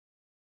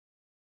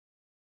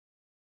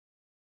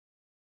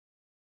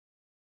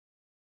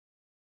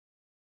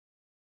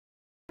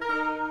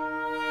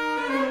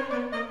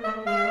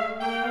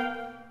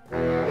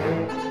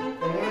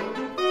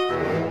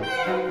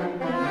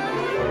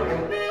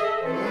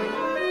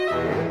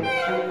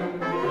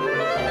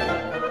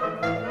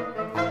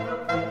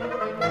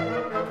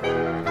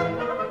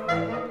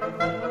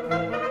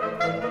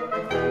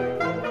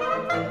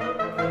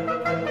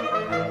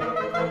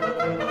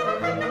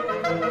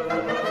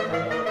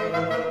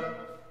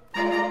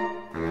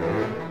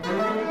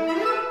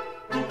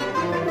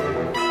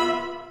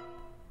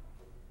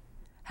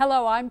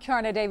Hello, I'm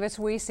Charna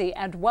Davis-Wiese,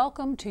 and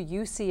welcome to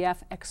UCF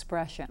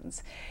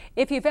Expressions.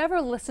 If you've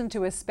ever listened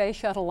to a space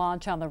shuttle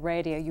launch on the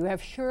radio, you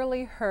have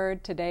surely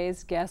heard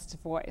today's guest's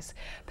voice.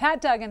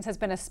 Pat Duggins has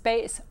been a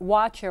space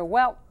watcher,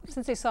 well,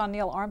 since he saw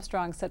Neil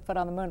Armstrong set foot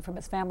on the moon from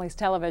his family's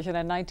television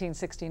in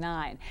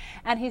 1969.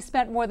 And he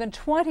spent more than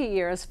 20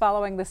 years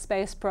following the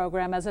space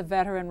program as a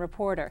veteran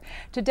reporter.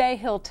 Today,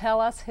 he'll tell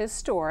us his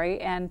story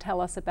and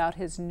tell us about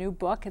his new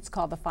book. It's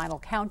called The Final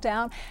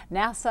Countdown,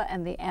 NASA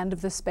and the End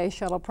of the Space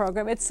Shuttle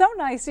Program. It's so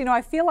nice. You know,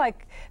 I feel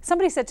like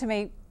somebody said to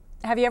me,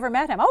 have you ever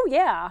met him? Oh,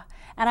 yeah.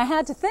 And I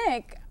had to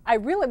think,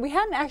 we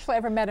hadn't actually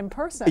ever met in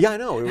person. Yeah, I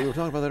know. We were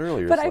talking about that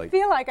earlier. But I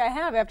feel like I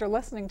have after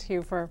listening to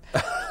you for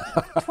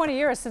 20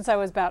 years, since I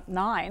was about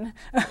 9.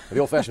 The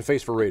old-fashioned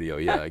face for radio.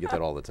 Yeah, I get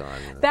that all the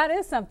time. Yeah. That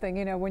is something,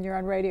 you know, when you're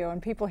on radio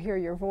and people hear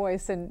your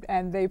voice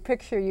and they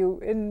picture you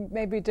in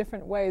maybe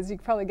different ways. You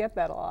probably get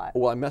that a lot.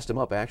 Well, I messed him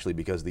up, actually,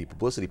 because the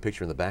publicity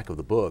picture in the back of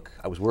the book,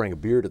 I was wearing a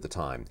beard at the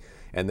time.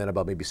 And then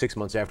about maybe 6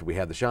 months after we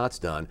had the shots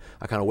done,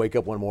 I kind of wake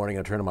up one morning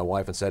and I turn to my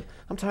wife and said,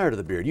 I'm tired of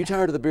the beard. You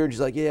tired of the beard?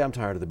 She's like, yeah, I'm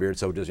tired of the beard.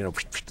 So just, you know,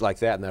 like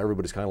that. And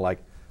everybody's kind of like,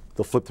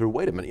 they'll flip through,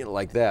 wait a minute, you know,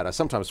 like that. I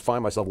sometimes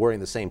find myself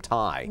wearing the same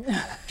tie,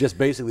 just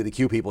basically to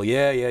cue people,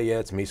 yeah,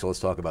 it's me, so let's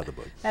talk about the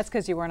book. That's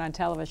because you weren't on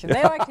television.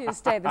 They like you to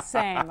stay the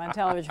same on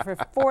television. For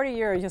 40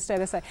 years, you'll stay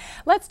the same.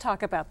 Let's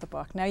talk about the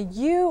book. Now,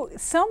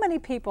 so many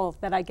people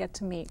that I get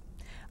to meet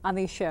on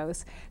these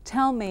shows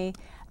tell me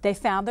they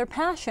found their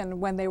passion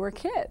when they were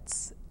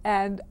kids.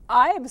 And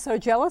I am so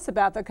jealous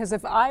about that, because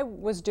if I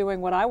was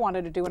doing what I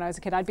wanted to do when I was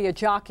a kid, I'd be a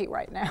jockey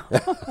right now,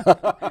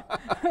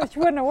 which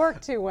wouldn't have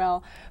worked too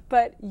well.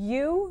 But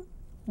you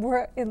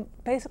were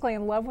basically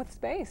in love with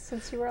space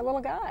since you were a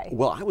little guy.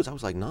 Well, I was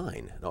like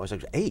 9. No, I was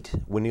like 8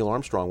 when Neil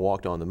Armstrong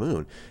walked on the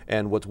moon.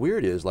 And what's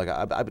weird is, like,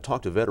 I've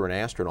talked to veteran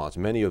astronauts.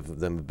 Many of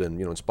them have been,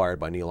 you know, inspired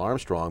by Neil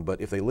Armstrong. But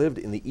if they lived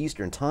in the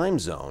Eastern time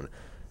zone,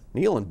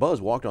 Neil and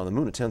Buzz walked on the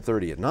moon at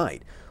 10:30 at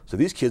night. So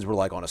these kids were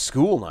like on a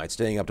school night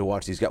staying up to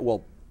watch these guys.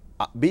 Well,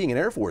 being an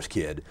Air Force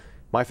kid,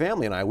 my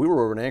family and I, we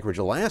were over in Anchorage,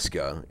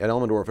 Alaska at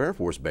Elmendorf Air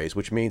Force Base,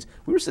 which means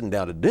we were sitting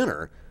down to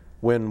dinner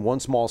when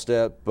one small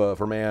step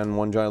for man,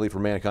 one giant leap for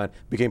mankind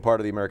became part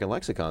of the American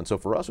lexicon. So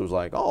for us, it was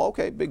like, oh,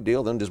 okay, big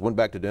deal. Then just went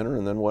back to dinner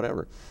and then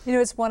whatever. You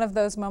know, it's one of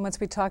those moments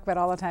we talk about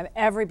all the time.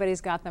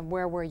 Everybody's got them.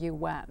 Where were you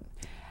when?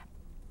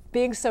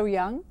 Being so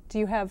young, do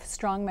you have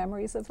strong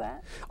memories of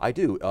that? I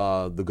do.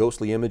 The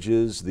ghostly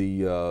images,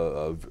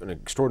 an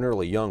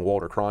extraordinarily young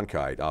Walter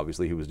Cronkite,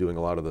 obviously, who was doing a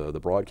lot of the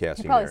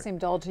broadcasting. He probably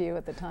seemed old to you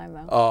at the time,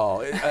 though.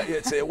 Oh,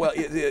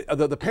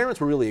 the parents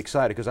were really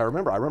excited, because I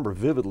remember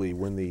vividly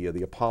when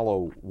the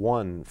Apollo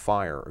 1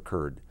 fire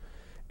occurred,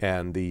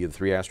 and the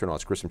 3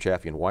 astronauts, Grissom,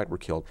 Chaffee, and White, were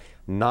killed.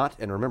 And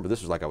remember,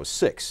 this was like I was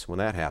 6 when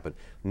that happened.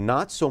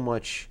 Not so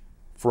much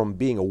from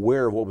being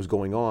aware of what was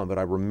going on, but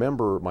I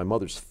remember my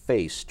mother's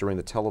face during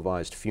the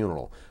televised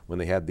funeral when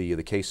they had the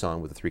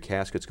caisson with the 3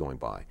 caskets going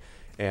by.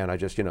 And I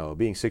just, you know,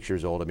 being 6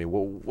 years old, I mean,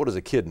 well, what does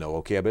a kid know?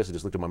 Okay, I basically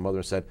just looked at my mother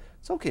and said,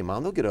 it's okay,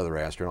 Mom, they'll get other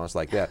astronauts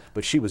like that.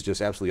 But she was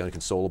just absolutely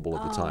inconsolable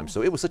at the time.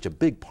 So it was such a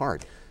big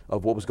part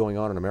of what was going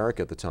on in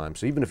America at the time.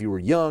 So even if you were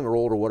young or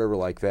old or whatever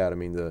like that, I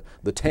mean,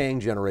 the Tang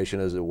generation,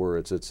 as it were,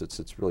 it's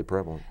really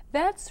prevalent.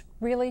 That's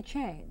really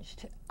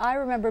changed. I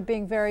remember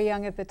being very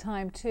young at the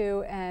time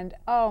too, and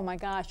oh my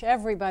gosh,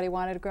 everybody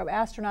wanted to grow up.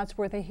 Astronauts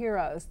were the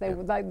heroes. They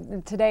were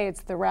like, today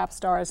it's the rap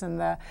stars and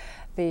the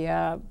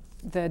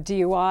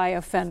DUI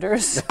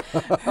offenders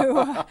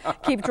who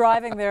keep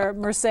driving their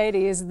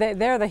Mercedes.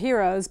 They're the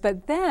heroes.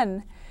 But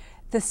then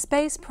the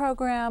space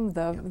program,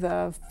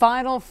 the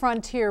final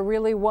frontier,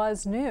 really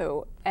was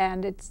new,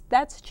 and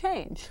that's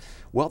changed.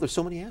 Well, there's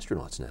so many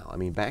astronauts now. I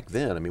mean, back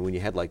then, I mean, when you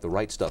had like the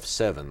Right Stuff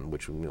 7,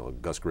 which, you know,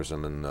 Gus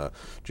Grissom and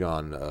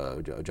John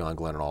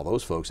Glenn and all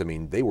those folks, I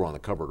mean, they were on the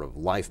cover of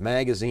Life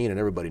magazine, and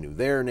everybody knew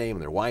their name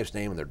and their wife's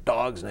name and their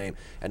dog's name.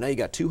 And now you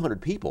got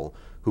 200 people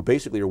who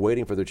basically are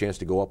waiting for their chance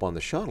to go up on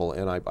the shuttle.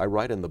 And I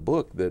write in the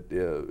book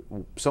that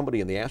somebody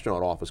in the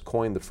astronaut office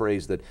coined the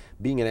phrase that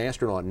being an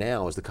astronaut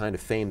now is the kind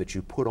of fame that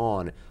you put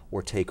on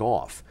or take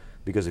off.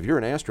 Because if you're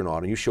an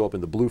astronaut and you show up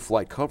in the blue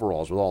flight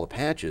coveralls with all the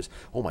patches,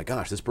 oh my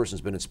gosh, this person's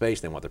been in space,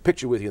 they want their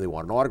picture with you, they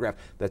want an autograph.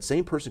 That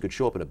same person could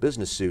show up in a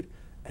business suit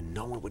and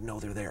no one would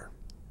know they're there.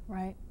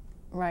 Right.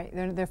 Right,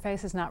 their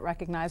face is not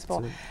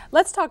recognizable.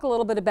 Let's talk a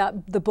little bit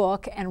about the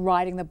book and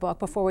writing the book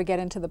before we get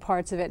into the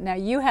parts of it. Now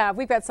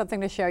we've got something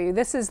to show you.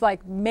 This is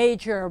like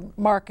major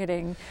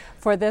marketing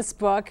for this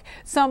book,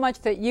 so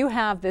much that you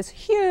have this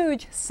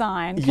huge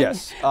sign.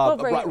 Yes,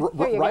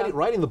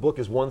 writing the book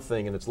is one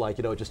thing, and it's like,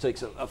 you know, it just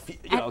takes a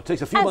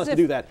few months to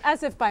do that.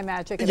 As if by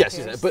magic.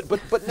 Yes,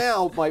 but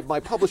now my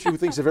publisher, who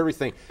thinks of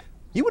everything,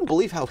 You wouldn't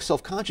believe how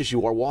self-conscious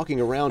you are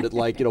walking around at,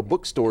 like,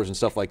 bookstores and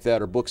stuff like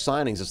that, or book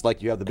signings. It's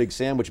like you have the big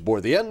sandwich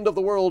board, the end of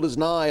the world is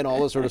nigh, and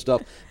all this sort of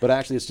stuff. But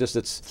actually, it's just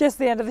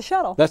the end of the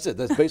shuttle. That's it.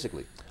 That's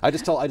basically. I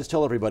just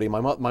tell everybody.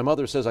 My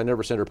mother says I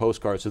never send her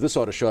postcards, so this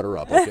ought to shut her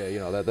up. Okay,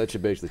 that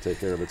should basically take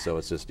care of it. So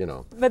it's just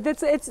But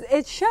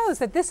it shows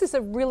that this is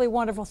a really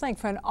wonderful thing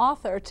for an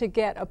author to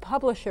get a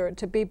publisher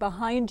to be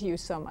behind you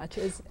so much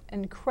is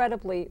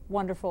incredibly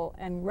wonderful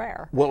and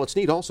rare. Well, it's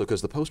neat also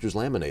because the poster's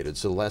laminated.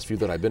 So the last few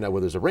that I've been at,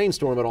 where there's a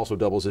rainstorm, it also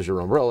doubles as your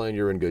umbrella, and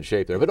you're in good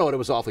shape there. But no, it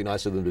was awfully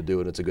nice of them to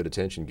do it. It's a good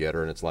attention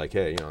getter, and it's like,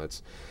 hey,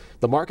 it's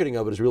the marketing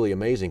of it is really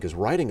amazing because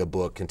writing a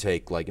book can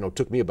take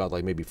took me about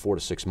maybe 4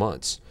 to 6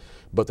 months.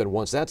 But then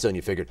once that's done,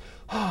 you figured,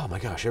 oh my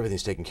gosh,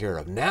 everything's taken care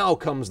of. Now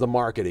comes the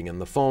marketing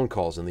and the phone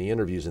calls and the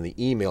interviews and the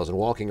emails and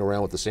walking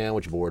around with the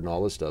sandwich board and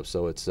all this stuff.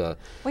 So it's well,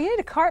 you need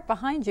a cart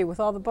behind you with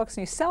all the books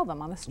and you sell them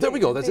on the street. There we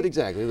go. That's it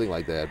exactly. Anything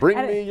like that. Bring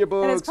me your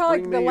books. And it's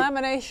probably the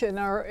lamination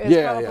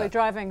is probably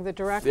driving the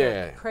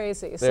director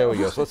crazy. So. There we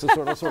go. So let's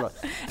sort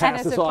of pass and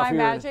as this if off by here.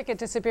 magic it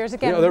disappears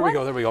again. Yeah, there we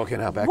go. There we go. Okay,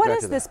 now back What to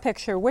is this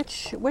picture?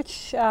 Which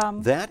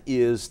that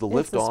is the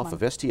liftoff of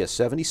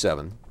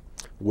STS-77,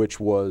 which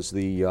was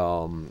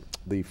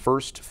the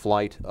first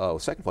flight,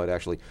 second flight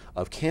actually,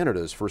 of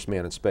Canada's first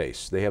man in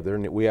space. They have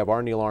we have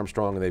our Neil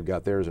Armstrong, and they've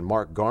got theirs, and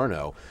Mark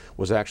Garneau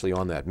was actually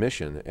on that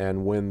mission.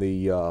 And when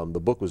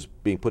the book was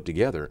being put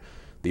together,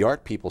 the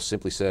art people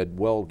simply said,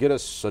 well, get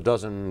us a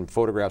dozen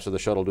photographs of the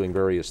shuttle doing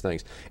various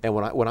things. And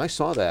when I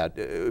saw that,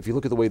 if you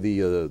look at the way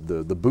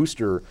the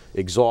booster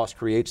exhaust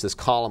creates this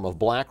column of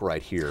black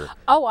right here.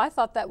 Oh, I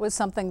thought that was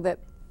something that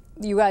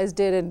you guys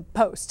did in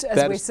post,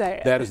 as we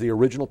say. That is the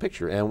original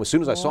picture. And as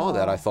soon as I saw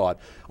that, I thought,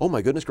 oh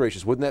my goodness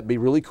gracious, wouldn't that be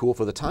really cool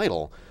for the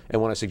title?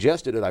 And when I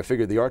suggested it, I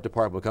figured the art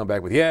department would come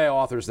back with, yeah,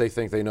 authors, they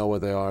think they know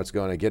what they are, it's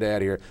going to get out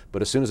of here.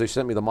 But as soon as they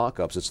sent me the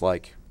mock-ups, it's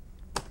like,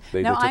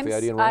 they took the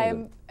idea and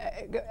ran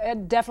with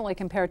it. Definitely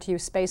compared to you,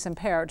 space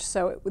impaired.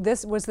 So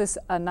was this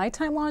a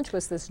nighttime launch?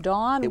 Was this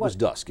dawn? It was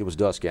dusk. It was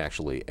dusk,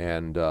 actually.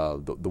 And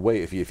the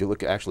way, if you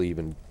look, actually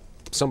even,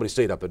 somebody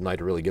stayed up at night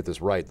to really get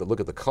this right. The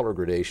look at the color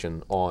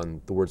gradation on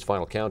the words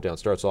Final Countdown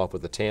starts off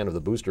with the tan of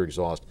the booster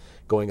exhaust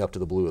going up to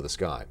the blue of the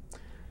sky.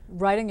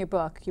 Writing your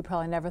book, you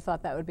probably never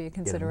thought that would be a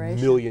consideration.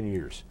 In a million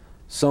years.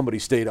 Somebody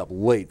stayed up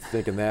late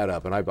thinking that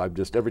up, and I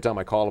just, every time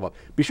I call them up,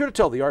 be sure to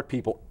tell the art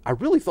people, I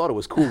really thought it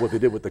was cool what they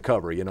did with the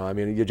cover. I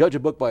mean, you judge a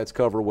book by its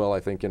cover, well, I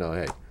think,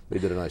 hey, they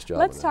did a nice job.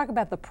 Let's talk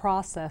about the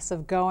process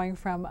of going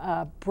from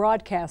a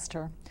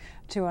broadcaster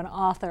to an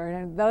author.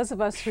 And those of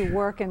us who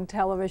work in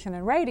television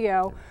and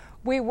radio,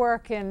 we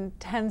work in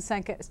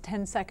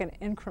 10-second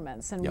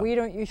increments, and we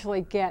don't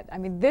usually get, I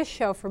mean, this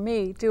show for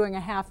me, doing a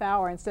half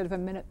hour instead of a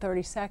minute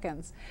 30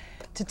 seconds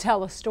to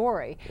tell a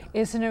story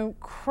is an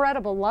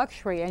incredible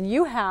luxury, and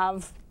you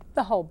have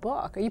the whole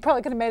book. You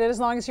probably could have made it as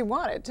long as you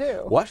wanted,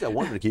 too. Well, actually, I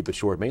wanted to keep it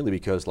short, mainly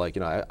because,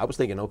 I was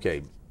thinking,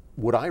 okay,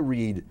 would I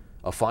read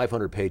a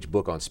 500-page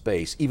book on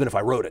space, even if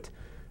I wrote it?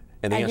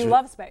 And you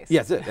love space.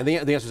 Yes, yeah, and the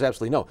answer is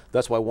absolutely no.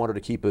 That's why I wanted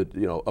to keep it,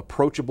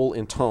 approachable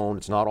in tone.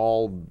 It's not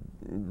all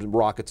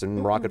rockets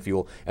and rocket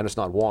fuel, and it's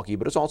not wonky,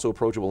 but it's also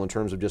approachable in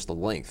terms of just the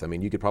length. I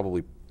mean, you could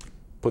probably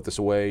put this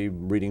away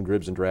reading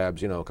dribs and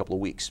drabs, a couple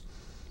of weeks,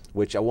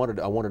 which I wanted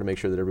to make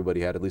sure that everybody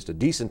had at least a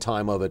decent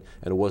time of it,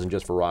 and it wasn't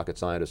just for rocket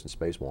scientists and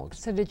space wonks.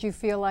 So did you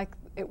feel like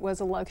it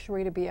was a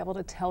luxury to be able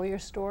to tell your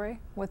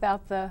story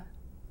without the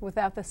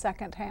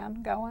second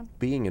hand going?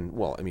 Being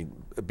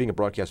a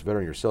broadcast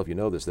veteran yourself, you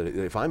know this, that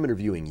if I'm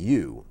interviewing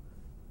you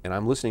and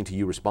I'm listening to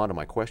you respond to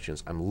my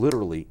questions, I'm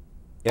literally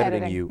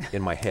editing you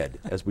in my head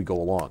as we go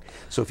along.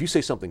 So if you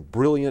say something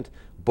brilliant,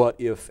 but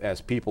if,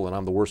 as people, and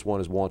I'm the worst one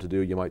is wont to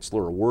do, you might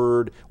slur a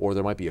word, or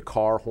there might be a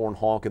car horn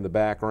honk in the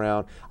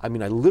background. I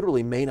mean, I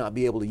literally may not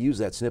be able to use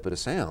that snippet of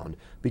sound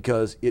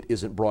because it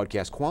isn't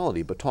broadcast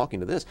quality. But talking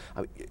to this,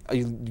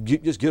 you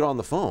just get on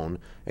the phone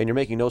and you're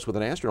making notes with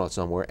an astronaut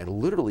somewhere, and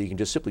literally you can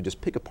just simply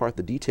pick apart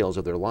the details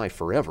of their life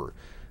forever.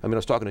 I mean, I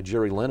was talking to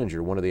Jerry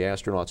Leninger, one of the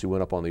astronauts who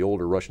went up on the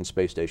older Russian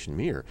space station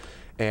Mir,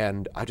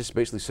 and I just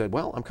basically said,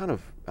 well, I'm kind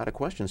of out of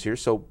questions here,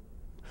 so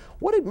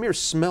what did Mir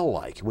smell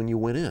like when you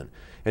went in?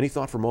 And he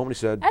thought for a moment, he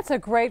said, that's a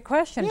great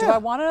question. Do I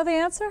want to know the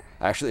answer?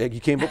 Actually, you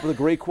came up with a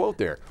great quote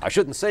there. I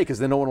shouldn't say because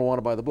then no one will want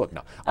to buy the book.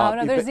 No. Oh,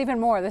 no, there's even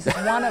more. This is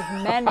one of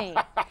many.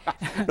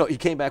 No, he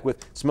came back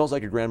with, smells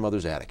like your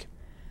grandmother's attic.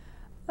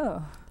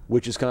 Oh.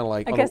 Which is kind of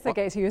like, I guess they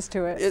get used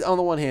to it. On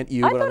the one hand,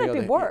 I thought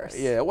it'd be worse.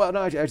 Yeah, well,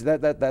 no, actually,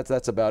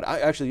 that's about.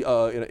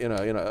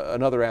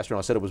 Another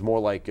astronaut said it was more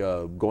like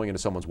going into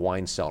someone's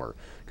wine cellar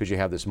because you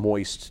have this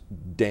moist,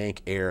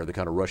 dank air that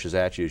kind of rushes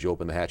at you as you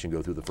open the hatch and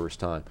go through the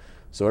first time.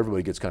 So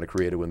everybody gets kind of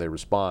creative when they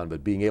respond,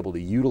 but being able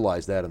to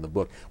utilize that in the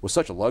book was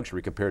such a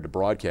luxury compared to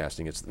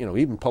broadcasting. It's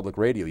even public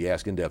radio, you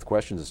ask in-depth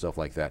questions and stuff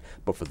like that.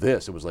 But for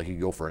this, it was like you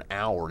could go for an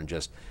hour and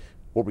just,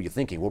 what were you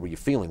thinking? What were you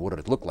feeling? What did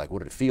it look like? What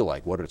did it feel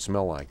like? What did it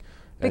smell like?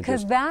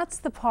 Because that's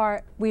the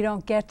part we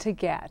don't get to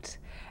get.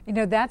 You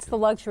know, that's the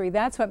luxury.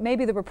 That's what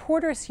maybe the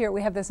reporters here,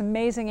 we have this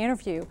amazing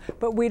interview,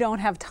 but we don't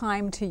have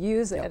time to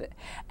use it.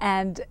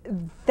 And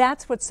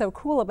that's what's so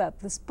cool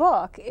about this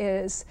book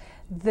is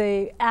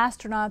the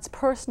astronauts'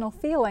 personal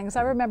feelings.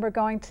 I remember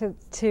going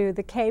to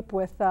the Cape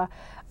with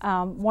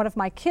one of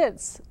my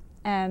kids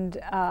and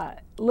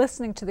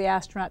listening to the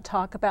astronaut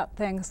talk about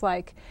things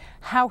like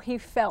how he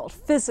felt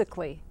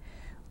physically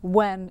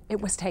when it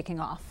was taking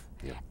off.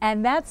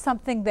 And that's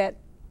something that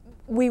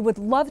we would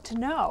love to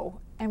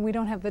know, and we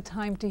don't have the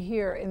time to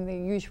hear in the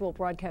usual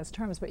broadcast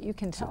terms, but you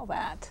can tell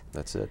that.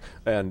 That's it.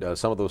 And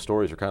some of those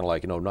stories are kind of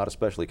like, you know, not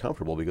especially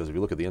comfortable, because if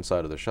you look at the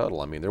inside of the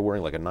shuttle, I mean, they're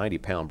wearing like a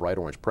 90-pound bright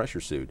orange pressure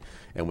suit,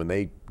 and when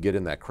they get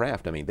in that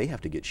craft, I mean, they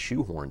have to get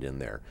shoehorned in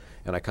there.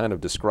 And I kind of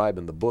describe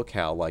in the book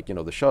how, like, you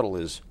know, the shuttle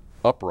is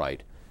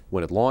upright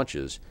when it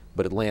launches,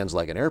 but it lands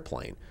like an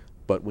airplane.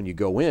 But when you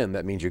go in,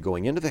 that means you're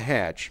going into the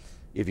hatch.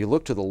 If you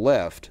look to the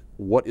left,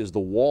 what is the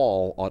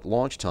wall at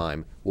launch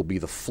time will be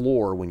the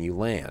floor when you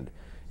land.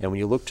 And when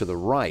you look to the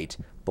right,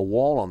 the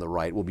wall on the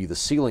right will be the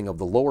ceiling of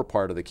the lower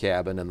part of the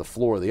cabin and the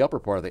floor of the upper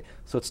part of the...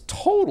 So it's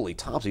totally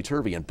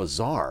topsy-turvy and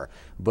bizarre,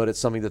 but it's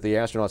something that the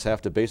astronauts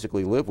have to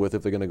basically live with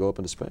if they're going to go up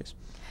into space.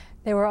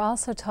 They were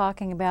also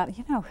talking about,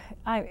 you know,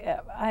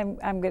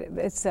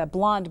 it's a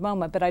blonde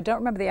moment, but I don't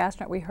remember the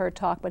astronaut we heard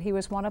talk, but he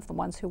was one of the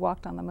ones who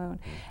walked on the moon.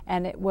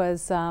 And it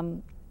was,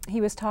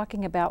 he was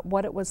talking about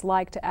what it was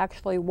like to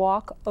actually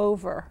walk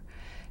over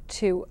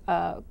to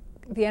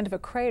the end of a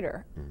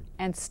crater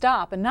and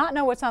stop and not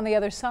know what's on the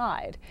other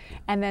side,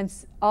 and then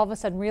all of a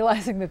sudden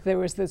realizing that there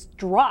was this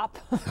drop.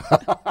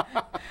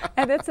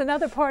 And it's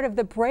another part of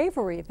the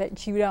bravery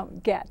that you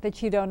don't get,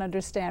 that you don't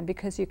understand,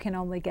 because you can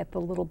only get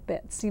the little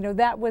bits. You know,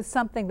 that was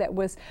something that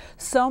was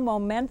so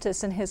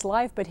momentous in his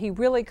life, but he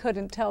really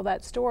couldn't tell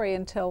that story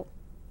until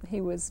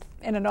he was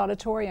in an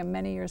auditorium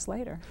many years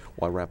later.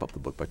 Well, I wrap up the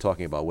book by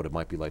talking about what it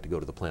might be like to go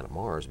to the planet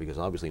Mars, because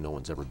obviously no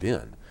one's ever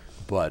been.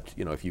 But,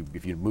 you know, if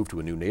you move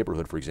to a new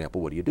neighborhood, for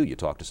example, what do? You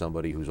talk to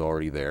somebody who's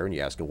already there, and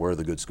you ask them, where are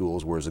the good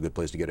schools, where's a good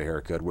place to get a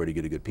haircut, where do you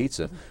get a good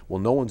pizza?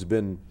 Well, no one's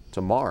been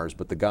to Mars,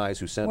 but the guys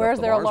who sent up the Mars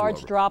rover. Where's there a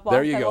large drop-off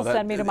there you go.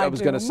 Send me to my I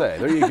was going to say,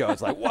 there you go.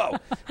 It's like, whoa.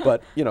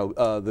 But, you know,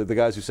 the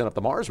guys who sent up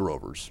the Mars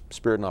rovers,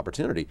 Spirit and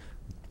Opportunity,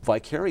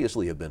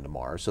 vicariously have been to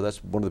Mars. So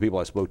that's one of the people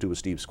I spoke to was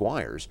Steve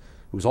Squires,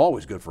 who's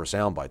always good for a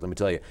soundbite, let me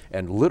tell you,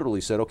 and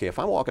literally said, okay, if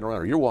I'm walking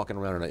around or you're walking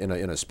around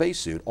in a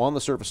spacesuit on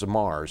the surface of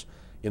Mars,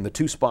 in the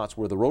two spots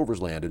where the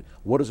rovers landed,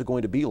 what is it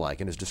going to be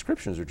like? And his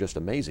descriptions are just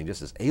amazing,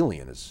 just as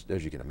alien as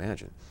you can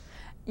imagine.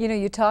 You know,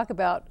 you talk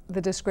about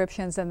the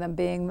descriptions and them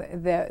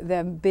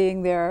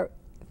being there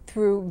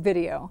through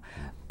video,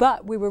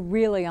 but we were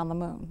really on the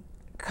moon,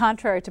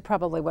 contrary to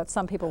probably what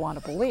some people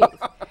want to believe.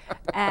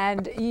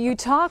 And you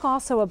talk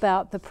also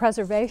about the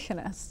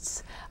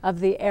preservationists of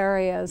the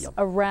areas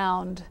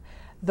around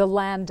the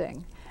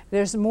landing.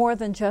 There's more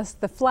than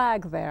just the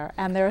flag there,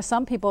 and there are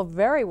some people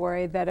very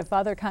worried that if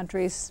other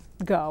countries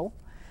go,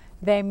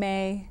 they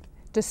may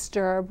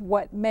disturb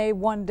what may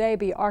one day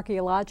be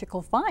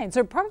archaeological finds,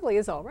 or probably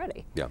is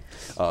already. Yeah.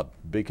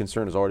 Big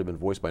concern has already been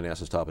voiced by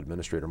NASA's top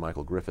administrator,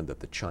 Michael Griffin, that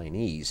the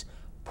Chinese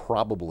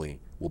probably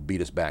will beat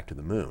us back to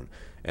the moon.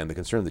 And the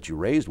concern that you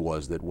raised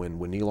was that when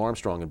Neil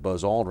Armstrong and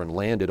Buzz Aldrin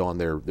landed on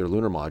their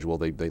lunar module,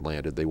 they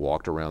landed, they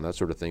walked around, that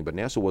sort of thing, but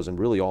NASA wasn't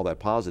really all that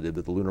positive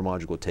that the lunar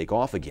module would take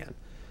off again.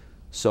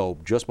 So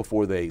just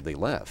before they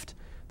left,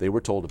 they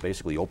were told to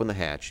basically open the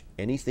hatch,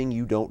 anything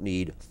you don't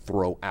need,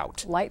 throw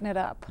out. Lighten it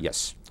up.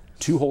 Yes.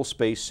 2-hole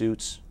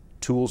spacesuits,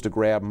 tools to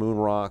grab moon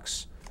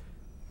rocks,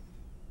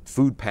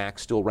 food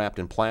packs still wrapped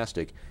in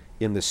plastic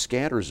in the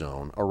scatter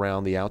zone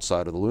around the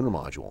outside of the lunar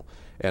module.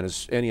 And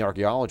as any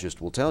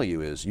archaeologist will tell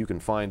you, is you can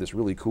find this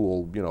really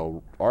cool, you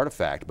know,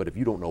 artifact, but if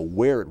you don't know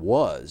where it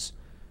was,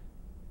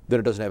 then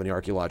it doesn't have any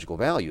archaeological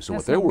value. So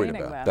what they're worried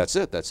about, that's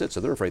it. So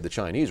they're afraid the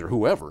Chinese or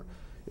whoever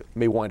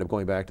may wind up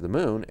going back to the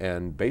moon,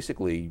 and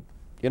basically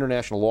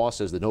international law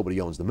says that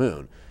nobody owns the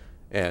moon.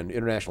 And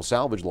international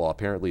salvage law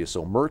apparently is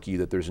so murky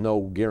that there's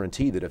no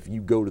guarantee that if you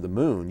go to the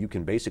moon, you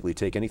can basically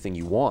take anything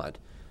you want,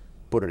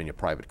 put it in your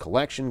private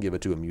collection, give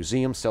it to a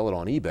museum, sell it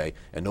on eBay,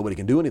 and nobody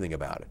can do anything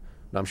about it.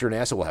 Now, I'm sure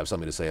NASA will have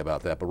something to say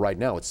about that, but right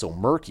now it's so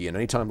murky, and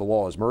anytime the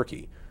law is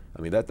murky,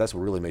 I mean, that's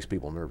what really makes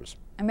people nervous.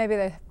 And maybe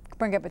they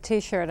bring up a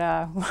T-shirt,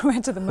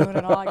 went to the moon,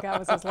 and all I got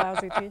was this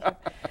lousy T-shirt.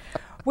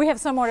 We have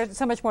so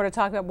much more to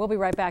talk about. We'll be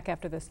right back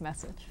after this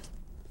message.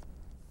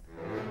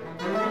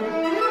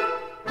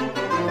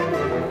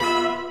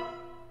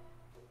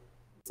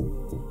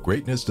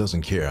 Greatness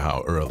doesn't care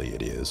how early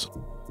it is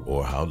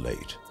or how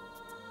late.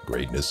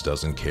 Greatness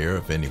doesn't care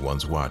if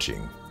anyone's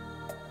watching.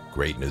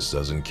 Greatness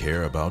doesn't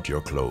care about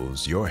your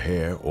clothes, your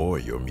hair, or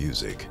your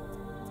music.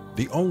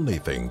 The only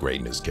thing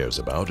greatness cares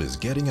about is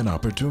getting an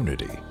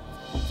opportunity.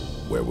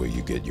 Where will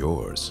you get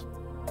yours?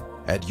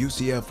 At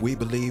UCF, we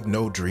believe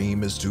no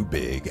dream is too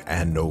big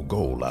and no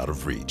goal out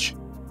of reach.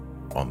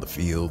 On the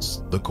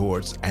fields, the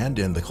courts, and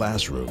in the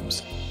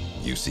classrooms,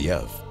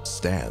 UCF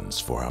stands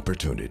for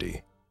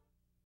opportunity.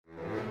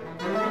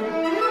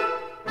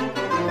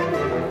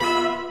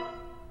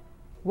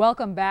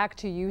 Welcome back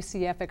to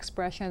UCF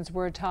Expressions.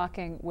 We're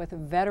talking with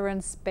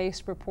veteran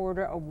space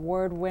reporter,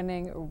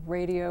 award-winning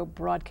radio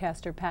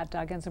broadcaster Pat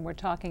Duggins, and we're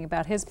talking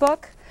about his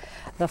book,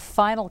 The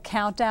Final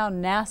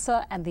Countdown,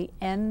 NASA and the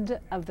End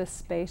of the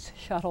Space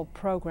Shuttle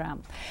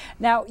Program.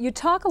 Now, you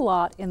talk a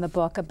lot in the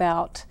book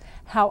about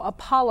how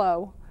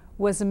Apollo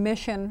was a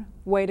mission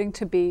waiting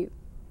to be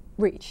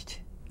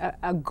reached,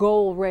 a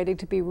goal waiting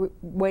to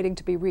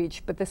be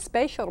reached, but the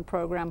Space Shuttle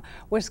Program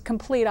was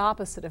complete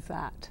opposite of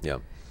that. Yeah.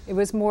 It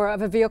was more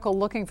of a vehicle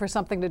looking for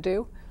something to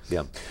do?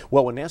 Yeah.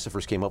 Well, when NASA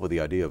first came up with the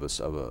idea of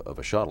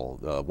a shuttle,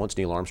 once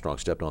Neil Armstrong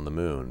stepped on the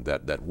moon,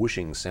 that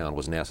whooshing sound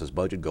was NASA's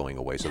budget going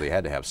away, so they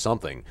had to have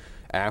something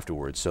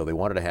afterwards. So they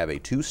wanted to have a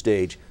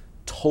two-stage,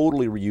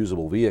 totally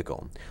reusable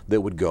vehicle that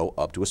would go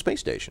up to a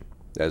space station.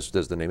 As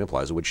the name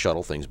implies, it would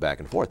shuttle things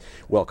back and forth.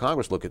 Well,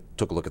 Congress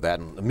took a look at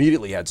that and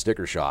immediately had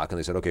sticker shock, and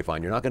they said, okay,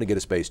 fine, you're not going to get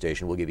a space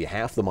station. We'll give you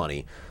half the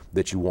money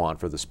that you want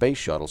for the space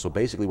shuttle. So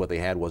basically what they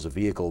had was a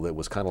vehicle that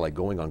was kind of like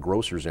going on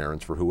grocer's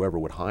errands for whoever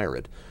would hire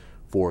it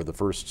for the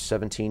first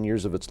 17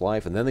 years of its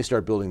life. And then they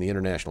start building the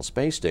International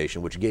Space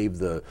Station, which gave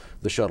the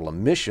shuttle a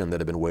mission that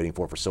had been waiting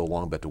for so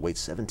long, but to wait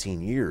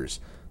 17 years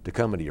to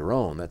come into your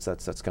own, that's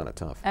kind of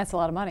tough. That's a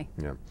lot of money.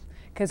 Yeah.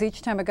 Because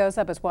each time it goes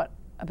up, it's what?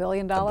 $1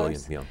 billion? $1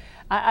 billion, yeah.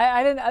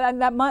 I didn't.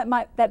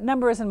 That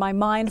number is in my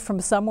mind from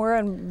somewhere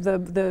in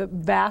the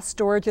vast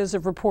storages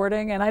of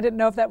reporting, and I didn't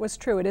know if that was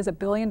true. It is $1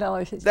 billion.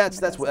 That's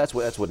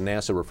what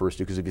NASA refers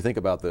to. Because if you think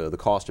about the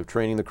cost of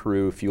training the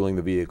crew, fueling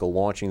the vehicle,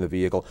 launching the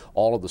vehicle,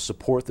 all of the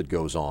support that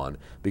goes on,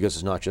 because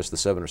it's not just the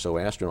 7 or so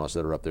astronauts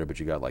that are up there, but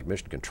you got like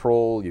mission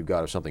control. You've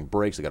got if something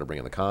breaks, they got to bring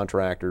in the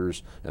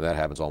contractors, and that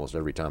happens almost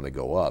every time they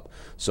go up.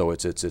 So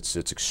it's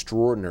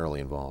extraordinarily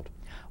involved.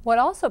 What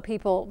also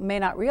people may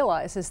not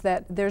realize is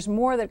that there's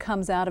more that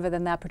comes out of it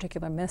than that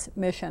particular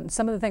mission.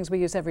 Some of the things we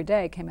use every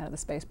day came out of the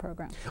space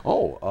program.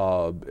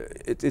 Oh,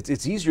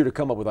 it's easier to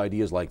come up with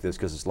ideas like this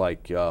because it's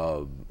like,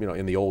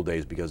 in the old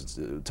days, because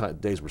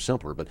days were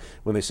simpler. But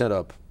when they sent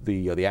up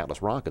the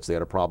Atlas rockets, they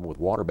had a problem with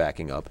water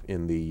backing up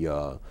in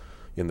the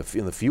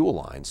fuel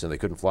lines, and they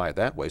couldn't fly it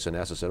that way. So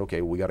NASA said,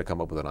 okay, well, we got to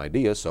come up with an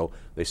idea. So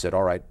they said,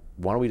 all right,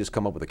 why don't we just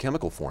come up with a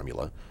chemical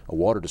formula, a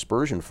water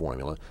dispersion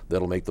formula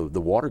that'll make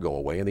the water go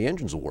away and the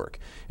engines will work.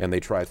 And they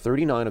tried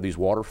 39 of these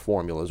water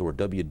formulas, or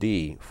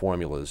WD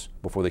formulas,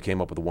 before they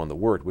came up with the one that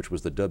worked, which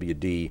was the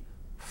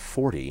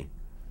WD-40,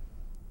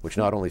 which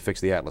not only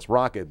fixed the Atlas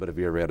rocket, but if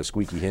you ever had a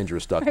squeaky hinge or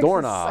a stuck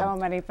doorknob, so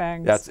many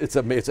things. It's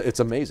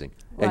amazing.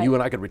 Right. And you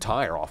and I could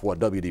retire off what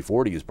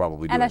WD-40 is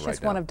probably doing right now. And that's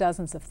just one of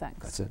dozens of things.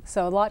 That's it.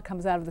 So a lot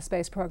comes out of the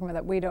space program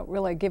that we don't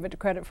really give it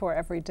credit for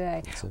every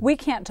day. We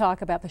can't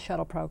talk about the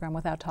shuttle program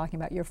without talking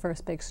about your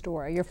first big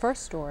story. Your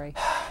first story,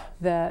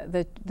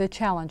 the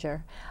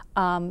Challenger.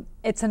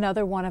 It's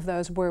another one of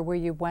those where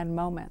you win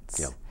moments.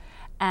 Yep.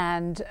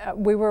 And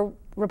we were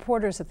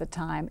reporters at the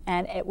time,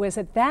 and it was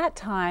at that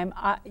time,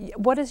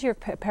 what is your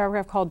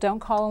paragraph called? Don't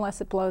call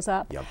unless it blows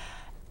up? Yep.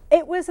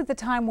 It was at the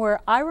time where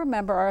I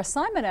remember our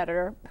assignment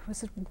editor, who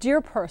was a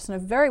dear person, a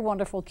very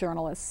wonderful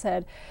journalist,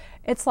 said,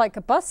 it's like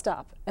a bus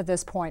stop at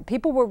this point.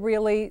 People were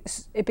really,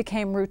 it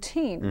became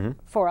routine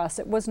for us.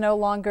 It was no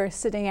longer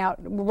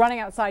running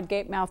outside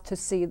gate mouth to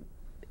see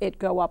it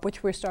go up,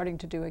 which we're starting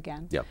to do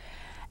again. Yep.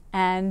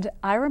 And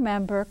I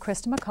remember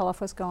Krista McCullough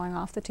was going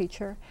off, the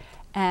teacher,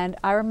 and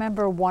I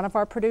remember one of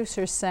our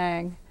producers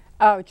saying,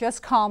 oh,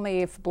 just call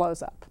me if it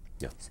blows up.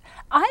 Yeah.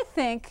 I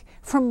think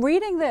from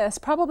reading this,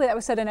 probably that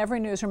was said in every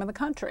newsroom in the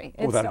country.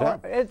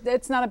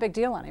 It's not a big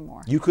deal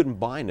anymore. You couldn't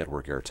buy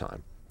network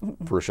airtime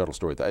for a shuttle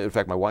story. In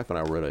fact, my wife and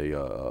I were at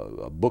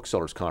a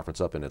booksellers conference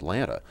up in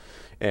Atlanta,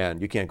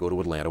 and you can't go to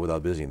Atlanta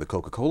without visiting the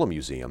Coca-Cola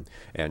Museum.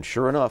 And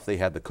sure enough, they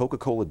had the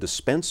Coca-Cola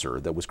dispenser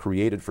that was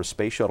created for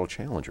Space Shuttle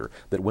Challenger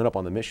that went up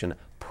on the mission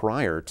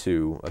prior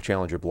to a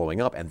Challenger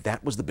blowing up, and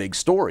that was the big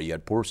story. You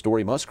had poor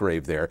Story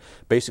Musgrave there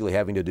basically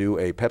having to do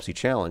a Pepsi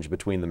challenge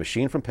between the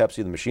machine from Pepsi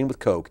and the machine with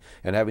Coke,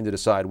 and having to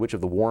decide which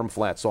of the warm,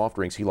 flat soft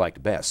drinks he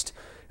liked best.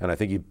 And I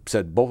think he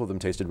said both of them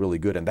tasted really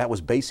good, and that was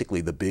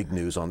basically the big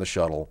news on the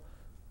shuttle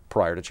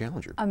prior to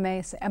Challenger.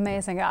 Amazing,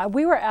 amazing.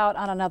 We were out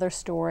on another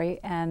story,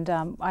 and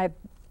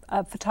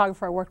a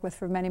photographer I worked with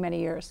for many, many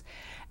years.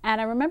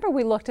 And I remember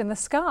we looked in the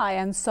sky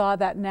and saw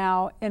that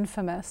now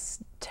infamous,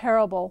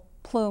 terrible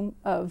plume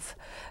of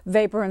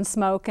vapor and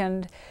smoke,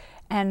 and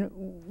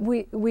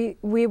we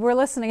were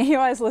listening. You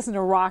always listen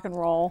to rock and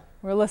roll.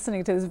 We were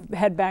listening to this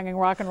head-banging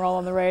rock and roll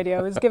on the radio.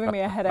 It was giving me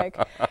a headache.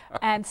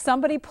 And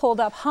somebody pulled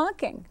up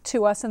honking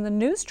to us in the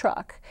news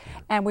truck,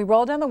 and we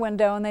rolled down the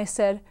window, and they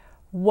said,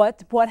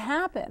 what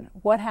happened?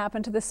 What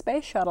happened to the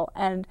space shuttle?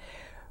 And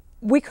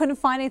we couldn't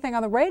find anything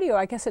on the radio.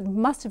 I guess it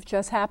must have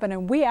just happened.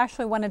 And we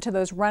actually went into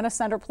those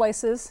rent-a-center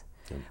places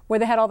where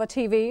they had all the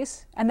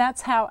TVs. And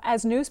that's how,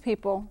 as news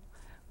people,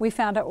 we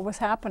found out what was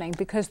happening,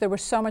 because there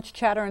was so much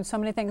chatter and so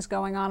many things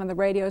going on in the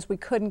radios, we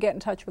couldn't get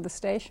in touch with the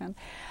station.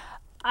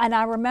 And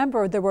I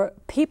remember there were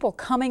people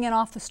coming in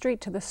off the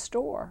street to the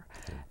store,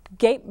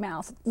 gape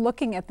mouth,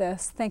 looking at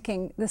this,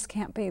 thinking, this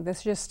can't be,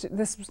 this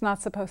was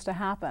not supposed to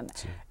happen.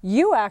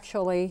 You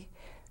actually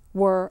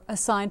were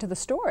assigned to the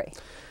story.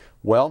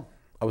 Well,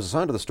 I was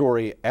assigned to the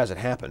story as it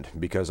happened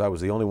because I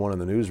was the only one in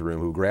the newsroom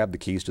who grabbed the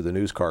keys to the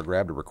news car,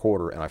 grabbed a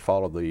recorder, and I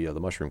followed the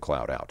mushroom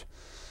cloud out.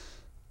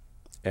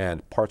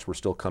 And parts were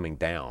still coming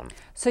down.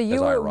 So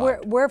you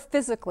where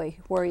physically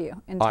were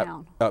you in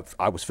town?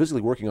 I was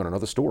physically working on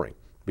another story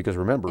because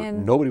remember,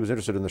 nobody was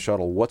interested in the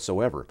shuttle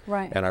whatsoever.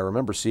 Right. And I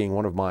remember seeing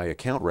one of my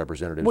account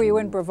representatives. Were you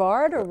in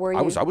Brevard or were you?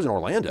 I was in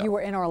Orlando. You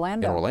were in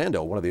Orlando. In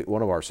Orlando,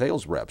 one of our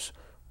sales reps,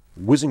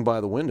 whizzing by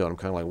the window, and I'm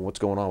kind of like, what's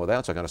going on with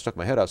that? So I kind of stuck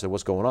my head out. I said,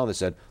 what's going on? They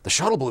said, the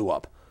shuttle blew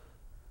up.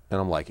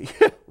 And I'm like,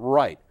 yeah,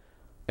 right.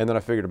 And then I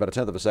figured about a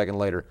tenth of a second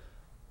later,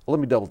 let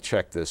me double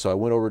check this. So I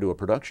went over to a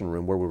production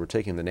room where we were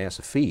taking the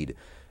NASA feed,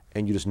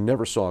 and you just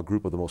never saw a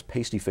group of the most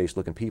pasty-faced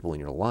looking people in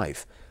your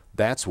life.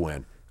 That's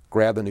when,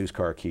 grab the news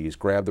car keys,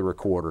 grab the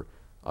recorder.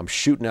 I'm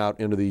shooting out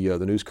into the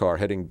news car,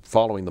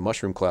 following the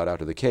mushroom cloud out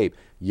to the Cape,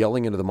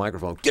 yelling into the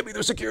microphone, get me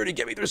through security,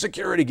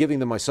 giving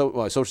them my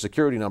social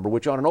security number,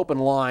 which on an open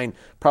line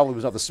probably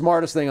was not the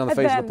smartest thing on the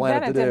face of the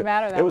planet to do.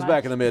 It was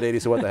back in the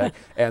mid-'80s, so what the heck.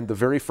 And the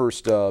very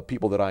first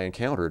people that I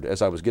encountered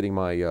as I was getting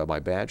my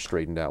badge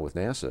straightened out with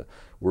NASA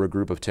were a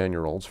group of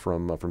 10-year-olds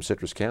from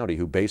Citrus County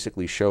who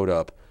basically showed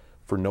up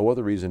for no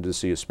other reason to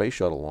see a space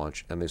shuttle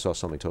launch, and they saw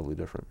something totally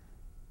different.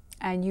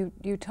 And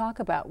you talk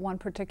about one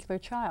particular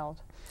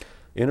child.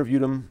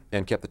 Interviewed him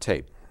and kept the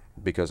tape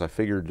because I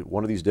figured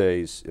one of these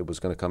days it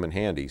was going to come in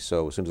handy.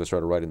 So as soon as I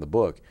started writing the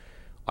book,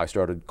 I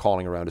started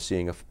calling around to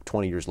seeing if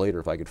 20 years later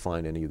if I could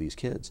find any of these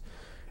kids.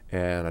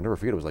 And I never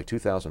forget, it was like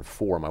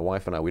 2004. My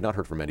wife and I, we'd not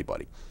heard from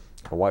anybody.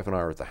 My wife and I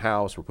are at the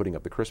house, we're putting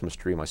up the Christmas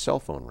tree, my cell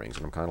phone rings,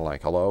 and I'm kind of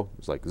like, hello?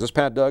 It's like, is this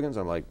Pat Duggins?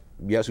 I'm like,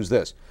 yes, who's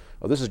this?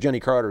 Oh, this is Jenny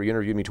Carter. You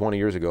interviewed me 20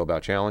 years ago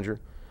about Challenger.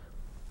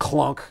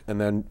 Clunk, and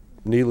then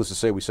needless to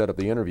say, we set up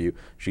the interview.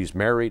 She's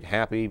married,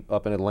 happy,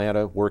 up in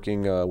Atlanta,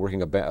 working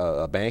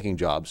a banking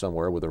job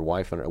somewhere with her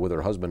wife and with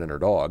her husband and her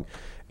dog,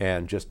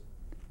 and just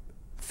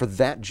for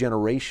that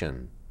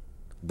generation,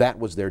 that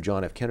was their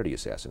John F. Kennedy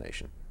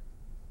assassination.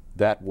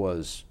 That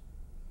was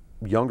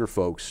younger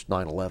folks'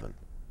 9/11.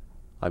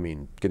 I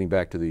mean, getting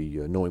back to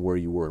the knowing where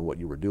you were and what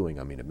you were doing,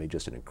 I mean, it made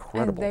just an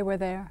incredible they were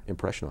there.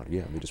 Impression on it.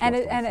 Yeah, they just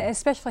and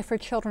especially for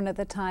children at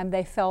the time,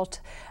 they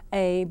felt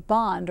a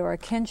bond or a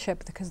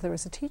kinship because there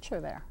was a teacher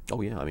there.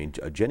 Oh yeah, I mean,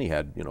 Jenny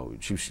had,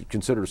 she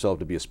considered herself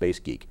to be a space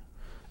geek,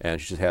 and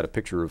she just had a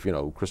picture of,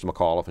 Krista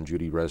McAuliffe and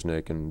Judy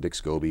Resnick and Dick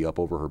Scobie up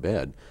over her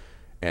bed,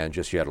 and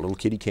she had a little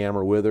kitty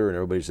camera with her, and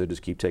everybody said,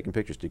 just keep taking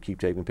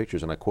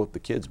pictures, and I quote the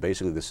kids,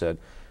 basically they said,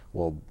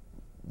 well,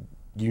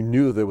 you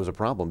knew there was a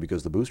problem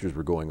because the boosters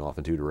were going off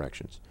in two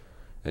directions.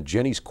 And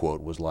Jenny's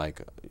quote was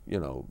like,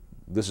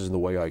 this isn't the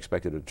way I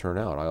expected it to turn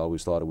out. I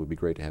always thought it would be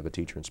great to have a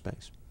teacher in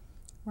space.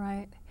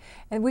 Right.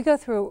 And we go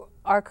through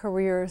our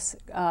careers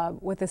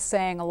with this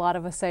saying, a lot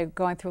of us say,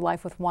 going through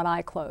life with one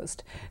eye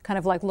closed, kind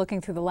of like looking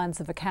through the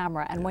lens of a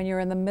camera. And when you're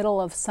in the middle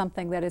of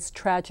something that is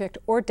tragic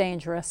or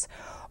dangerous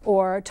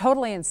or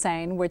totally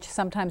insane, which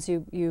sometimes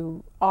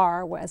you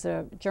are as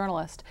a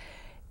journalist,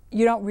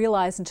 you don't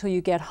realize until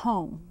you get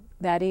home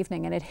that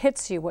evening and it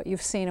hits you what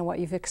you've seen and what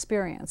you've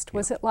experienced.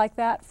 Was it like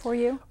that for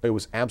you? It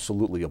was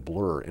absolutely a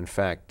blur. In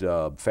fact,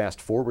 fast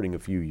forwarding a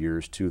few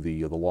years to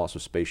the loss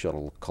of Space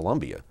Shuttle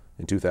Columbia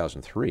in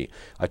 2003,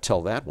 I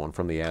tell that one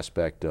from the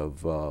aspect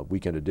of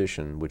Weekend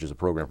Edition, which is a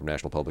program from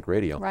National Public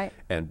Radio, right,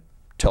 and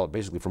tell it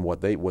basically from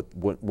what they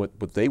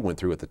went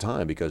through at the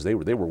time, because they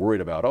were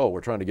worried about, oh,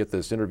 we're trying to get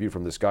this interview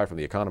from this guy from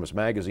The Economist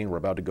magazine, we're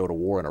about to go to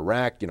war in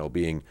Iraq,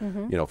 being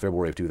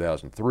February of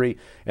 2003,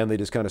 and they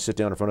just kind of sit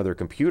down in front of their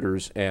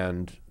computers,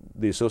 and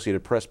the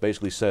Associated Press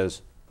basically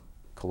says,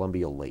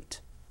 Columbia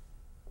late.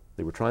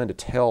 They were trying to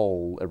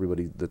tell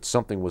everybody that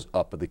something was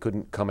up, but they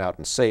couldn't come out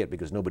and say it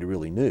because nobody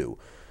really knew.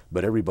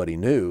 But everybody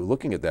knew,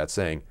 looking at that,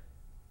 saying,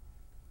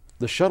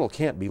 the shuttle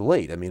can't be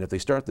late. I mean, if they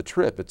start the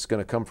trip, it's going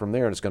to come from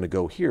there and it's going to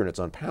go here and it's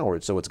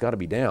unpowered, so it's got to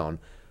be down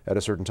at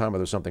a certain time or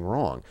there's something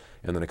wrong.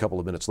 And then a couple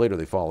of minutes later,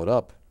 they followed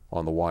up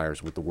on the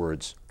wires with the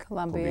words,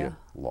 Columbia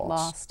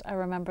lost. I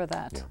remember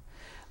that. Yeah.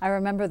 I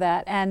remember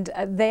that. And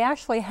they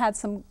actually had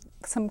some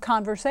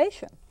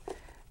conversation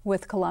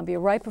with Columbia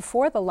right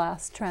before the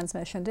last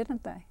transmission,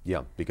 didn't they?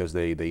 Yeah, because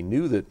they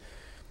knew that,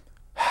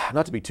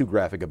 not to be too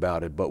graphic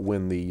about it, but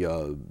when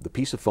the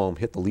piece of foam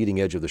hit the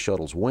leading edge of the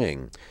shuttle's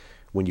wing,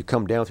 when you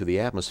come down through the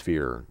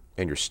atmosphere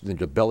and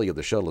the belly of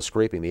the shuttle is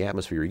scraping the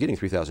atmosphere, you're getting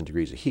 3,000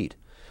 degrees of heat.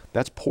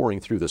 That's pouring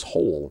through this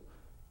hole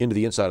into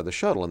the inside of the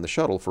shuttle, and the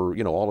shuttle, for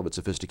all of its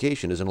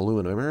sophistication, is an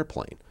aluminum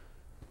airplane.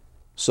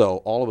 So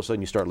all of a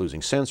sudden you start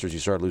losing sensors, you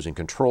start losing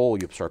control,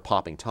 you start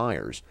popping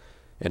tires,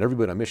 and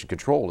everybody on mission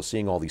control is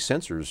seeing all these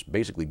sensors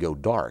basically go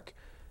dark,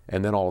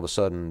 and then all of a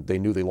sudden they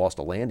knew they lost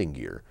a landing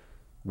gear,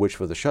 which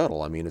for the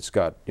shuttle, I mean, it's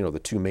got the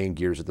two main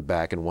gears at the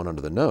back and one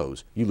under the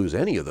nose. You lose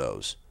any of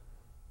those,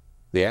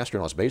 the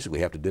astronauts basically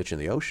have to ditch in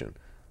the ocean.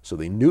 So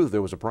they knew that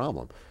there was a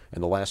problem.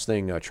 And the last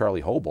thing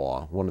Charlie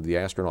Hobaugh, one of the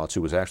astronauts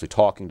who was actually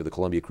talking to the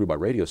Columbia crew by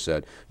radio,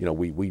 said,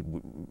 we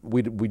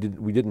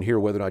didn't hear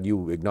whether or not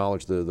you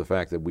acknowledged the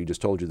fact that we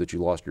just told you that you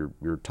lost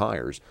your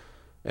tires.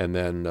 And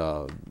then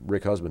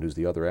Rick Husband, who's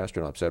the other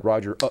astronaut, said,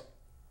 Roger, up.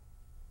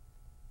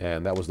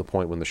 And that was the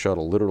point when the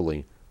shuttle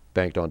literally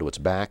banked onto its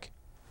back,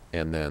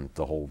 and then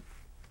the whole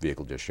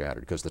vehicle just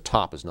shattered because the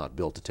top is not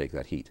built to take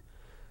that heat.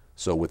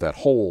 So with that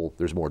hole,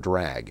 there's more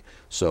drag.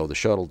 So the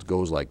shuttle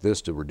goes like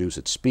this to reduce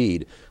its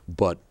speed,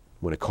 but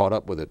when it caught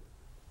up with it,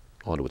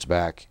 onto its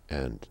back,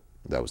 and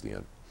that was the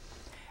end.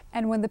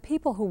 And when the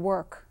people who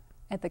work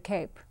at the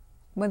Cape,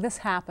 when this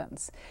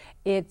happens,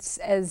 it's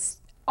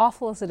as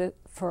awful as it is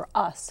for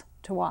us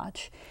to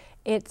watch.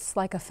 It's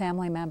like a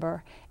family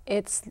member.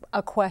 It's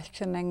a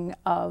questioning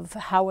of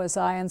how was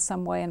I in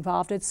some way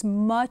involved. It's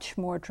much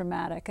more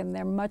dramatic, and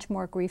they're much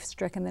more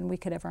grief-stricken than we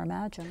could ever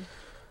imagine.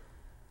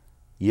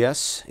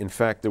 Yes, in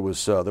fact, there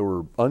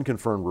were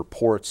unconfirmed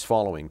reports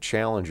following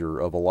Challenger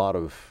of a lot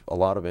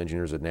of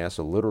engineers at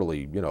NASA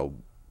literally,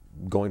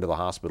 going to the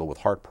hospital with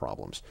heart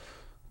problems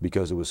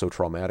because it was so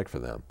traumatic for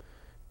them.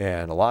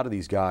 And a lot of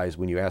these guys,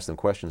 when you ask them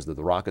questions, the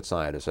rocket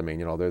scientists, I mean,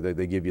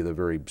 they give you the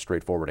very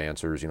straightforward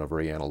answers,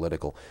 very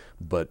analytical.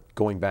 But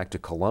going back to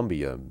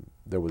Columbia,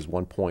 there was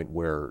one point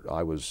where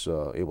I was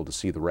able to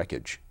see the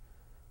wreckage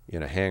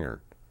in a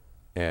hangar.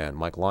 And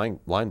Mike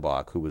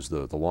Leinbach, who was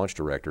the launch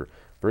director,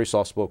 very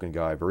soft-spoken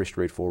guy, very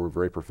straightforward,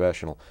 very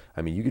professional.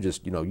 I mean, you could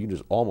just, you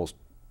just almost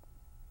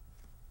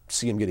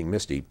see him getting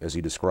misty as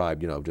he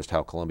described, just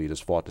how Columbia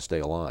just fought to stay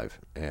alive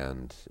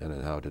and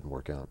how it didn't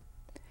work out.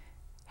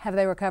 Have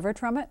they recovered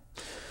from it?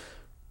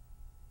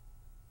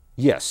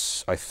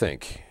 Yes, I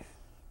think.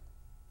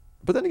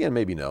 But then again,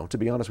 maybe no. To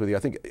be honest with you, I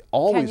think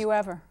always. Can you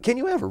ever? Can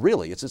you ever,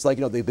 really? It's like,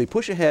 they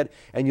push ahead,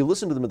 and you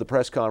listen to them at the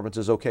press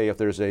conferences. Okay, if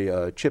there's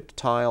a chipped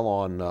tile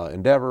on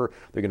Endeavour,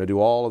 they're going to do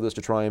all of this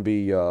to try and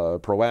be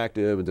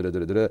proactive and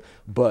da-da-da-da-da.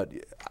 But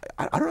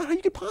I don't know how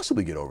you could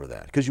possibly get over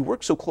that, because you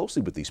work so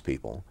closely with these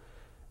people,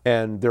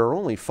 and there are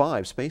only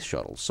 5 space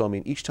shuttles. So, I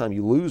mean, each time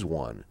you lose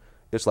one,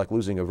 it's like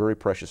losing a very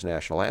precious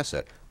national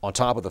asset, on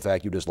top of the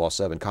fact you just lost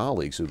 7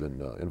 colleagues who've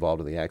been involved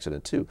in the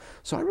accident, too.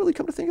 So I really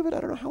come to think of it, I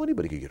don't know how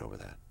anybody could get over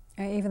that.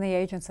 Even the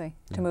agency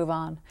to move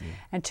on.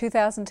 And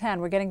 2010,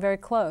 we're getting very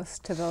close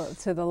to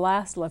the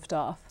last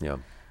liftoff. Yeah.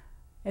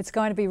 It's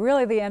going to be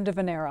really the end of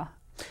an era.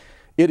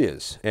 It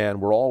is, and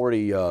we're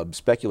already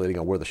speculating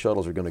on where the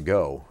shuttles are going to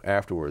go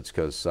afterwards,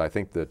 because I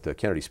think that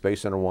Kennedy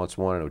Space Center wants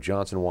one, I know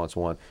Johnson wants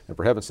one, and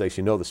for heaven's sakes,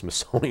 the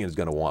Smithsonian is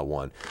going to want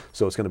one.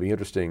 So it's going to be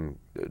interesting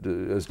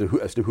as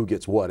to who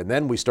gets what. And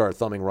then we start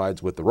thumbing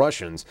rides with the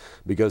Russians,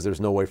 because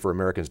there's no way for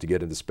Americans to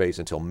get into space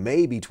until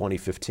maybe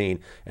 2015,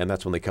 and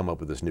that's when they come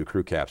up with this new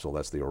crew capsule.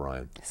 That's the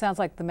Orion. Sounds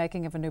like the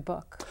making of a new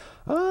book.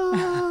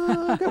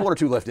 I've got 1 or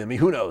 2 left in me.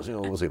 Who knows?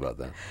 We'll see about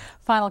that.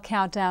 Final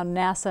countdown,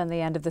 NASA and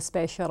the end of the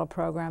Space Shuttle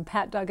Program.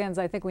 Pat Duggins,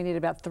 I think we need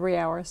about 3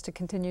 hours to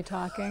continue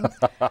talking.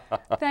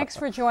 Thanks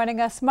for joining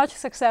us. Much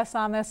success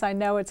on this. I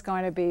know it's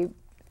going to be,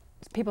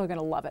 people are going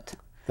to love it.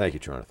 Thank you,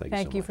 Charna. Thank you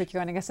so much. Thank you for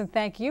joining us, and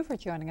thank you for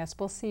joining us.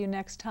 We'll see you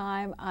next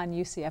time on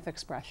UCF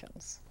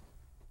Expressions.